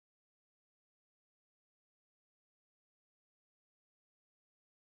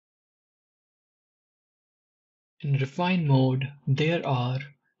In Refine mode, there are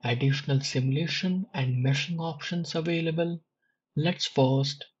additional simulation and meshing options available. Let's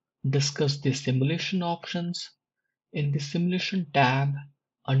first discuss the simulation options. In the Simulation tab,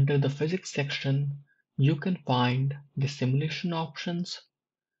 under the Physics section, you can find the simulation options.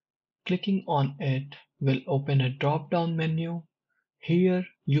 Clicking on it will open a drop-down menu. Here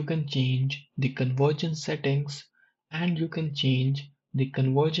you can change the convergence settings and you can change the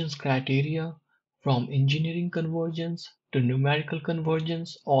convergence criteria from engineering convergence to numerical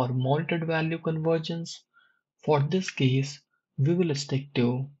convergence or monitored value convergence. For this case, we will stick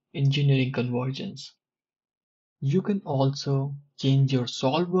to engineering convergence. You can also change your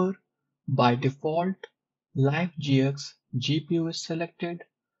solver. By default, LiveGX GPU is selected,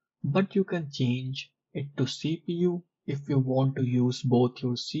 but you can change it to CPU if you want to use both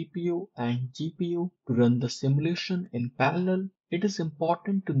your CPU and GPU to run the simulation in parallel. It is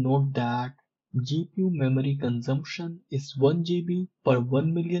important to note that GPU memory consumption is 1 GB per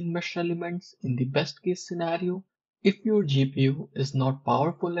 1 million mesh elements in the best case scenario. If your GPU is not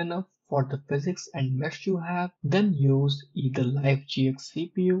powerful enough for the physics and mesh you have, then use either LiveGX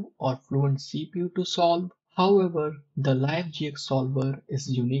CPU or Fluent CPU to solve. However, the LiveGX solver is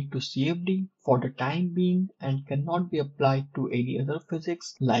unique to CFD for the time being and cannot be applied to any other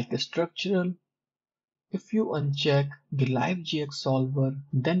physics like structural. If you uncheck the LiveGX solver,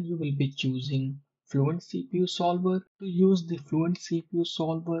 then you will be choosing Fluent CPU solver. To use the Fluent CPU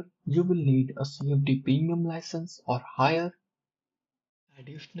solver, you will need a CFD premium license or higher.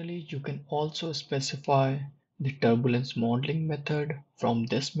 Additionally, you can also specify the turbulence modeling method from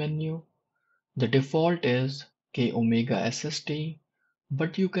this menu. The default is k omega SST,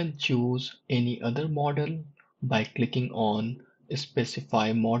 but you can choose any other model by clicking on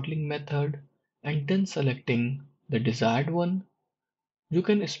Specify Modeling Method and then selecting the desired one. You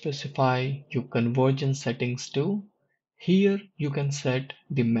can specify your convergence settings too. Here you can set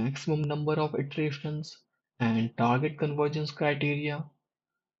the maximum number of iterations and target convergence criteria.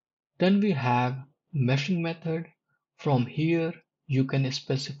 Then we have meshing method. From here you can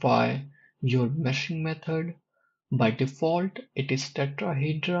specify your meshing method. By default it is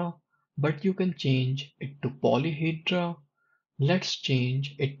tetrahedra, but you can change it to polyhedra. Let's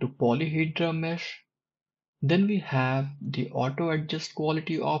change it to polyhedra mesh. Then we have the auto adjust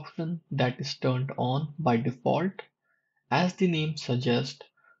quality option that is turned on by default. As the name suggests,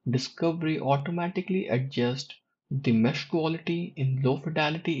 Discovery automatically adjusts the mesh quality in low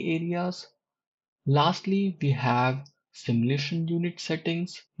fidelity areas. Lastly, we have simulation unit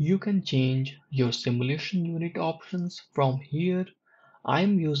settings. You can change your simulation unit options from here. I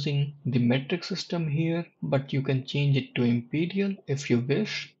am using the metric system here, but you can change it to imperial if you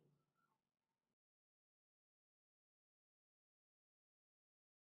wish.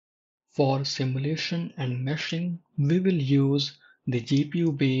 For simulation and meshing, we will use the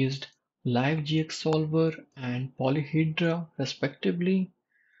GPU-based LiveGX solver and Polyhedra respectively.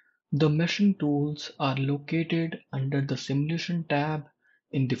 The meshing tools are located under the Simulation tab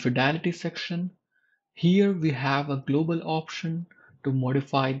in the Fidelity section. Here we have a global option to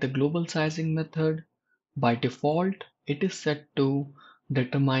modify the global sizing method. By default, it is set to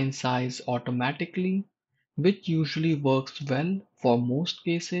determine size automatically, which usually works well for most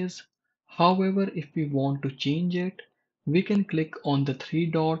cases. However, if we want to change it, we can click on the three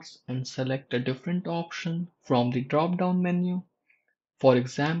dots and select a different option from the drop-down menu. For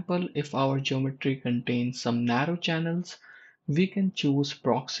example, if our geometry contains some narrow channels, we can choose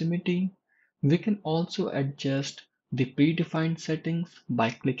proximity. We can also adjust the predefined settings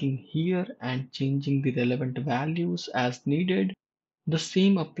by clicking here and changing the relevant values as needed. The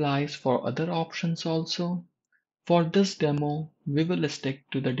same applies for other options also. For this demo, we will stick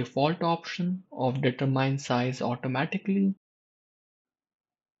to the default option of determine size automatically.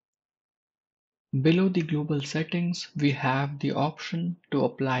 Below the global settings, we have the option to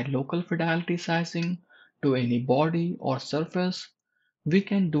apply local fidelity sizing to any body or surface. We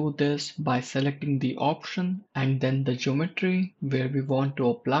can do this by selecting the option and then the geometry where we want to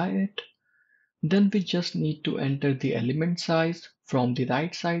apply it. Then we just need to enter the element size from the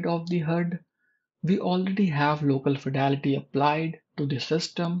right side of the HUD. We already have local fidelity applied to the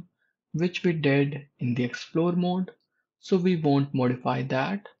system, which we did in the Explore mode, so we won't modify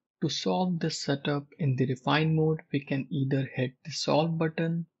that. To solve this setup in the Refine mode, we can either hit the Solve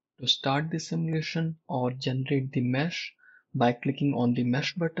button to start the simulation or generate the mesh by clicking on the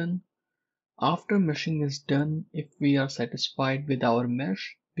Mesh button. After meshing is done, if we are satisfied with our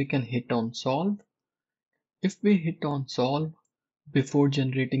mesh, we can hit on Solve. If we hit on Solve before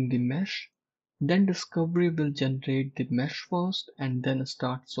generating the mesh, Then Discovery will generate the mesh first and then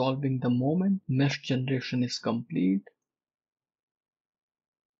start solving the moment mesh generation is complete.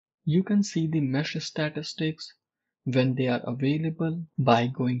 You can see the mesh statistics when they are available by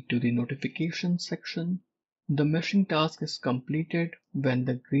going to the notifications section. The meshing task is completed when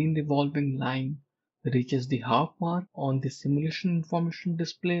the green revolving line reaches the half mark on the simulation information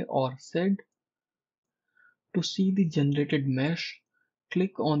display or SID. To see the generated mesh,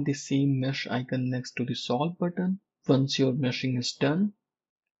 click on the same mesh icon next to the solve button once your meshing is done.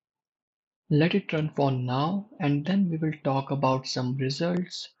 Let it run for now and then we will talk about some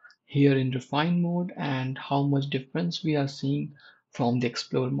results here in refine mode and how much difference we are seeing from the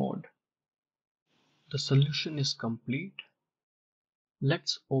explore mode. The solution is complete.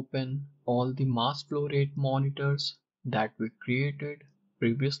 Let's open all the mass flow rate monitors that we created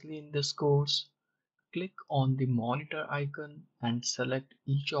previously in this course. Click on the monitor icon and select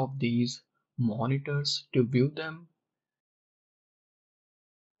each of these monitors to view them.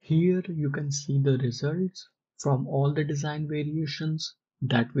 Here you can see the results from all the design variations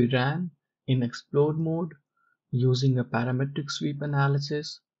that we ran in explore mode using a parametric sweep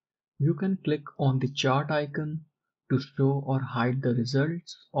analysis. You can click on the chart icon to show or hide the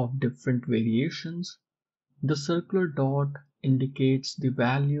results of different variations. The circular dot indicates the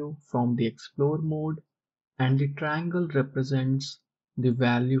value from the explore mode and the triangle represents the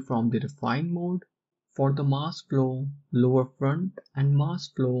value from the refine mode. For the mass flow lower front and mass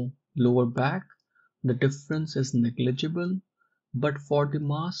flow lower back, the difference is negligible, but for the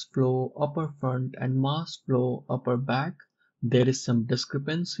mass flow upper front and mass flow upper back, there is some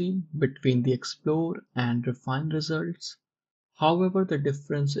discrepancy between the explore and refine results. However, the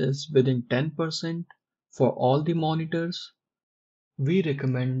difference is within 10% for all the monitors. We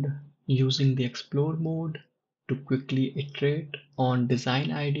recommend using the explore mode to quickly iterate on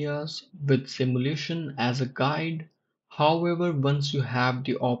design ideas with simulation as a guide. However, once you have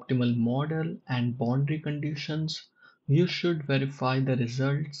the optimal model and boundary conditions, you should verify the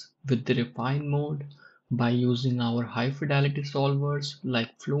results with the refine mode by using our high fidelity solvers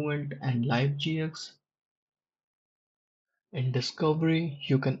like Fluent and LiveGX. In Discovery,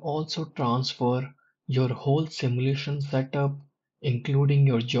 you can also transfer your whole simulation setup, including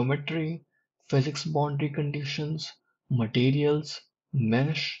your geometry, physics boundary conditions, materials,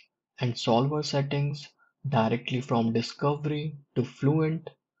 mesh, and solver settings directly from Discovery to Fluent.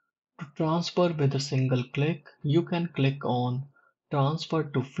 To transfer with a single click, you can click on Transfer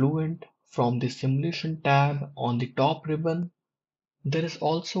to Fluent from the Simulation tab on the top ribbon. There is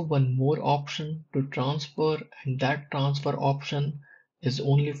also one more option to transfer, and that transfer option is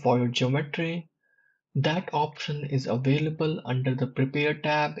only for your geometry. That option is available under the Prepare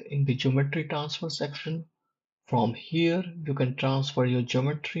tab in the Geometry Transfer section. From here, you can transfer your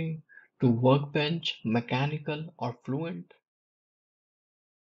geometry to Workbench, Mechanical, or Fluent.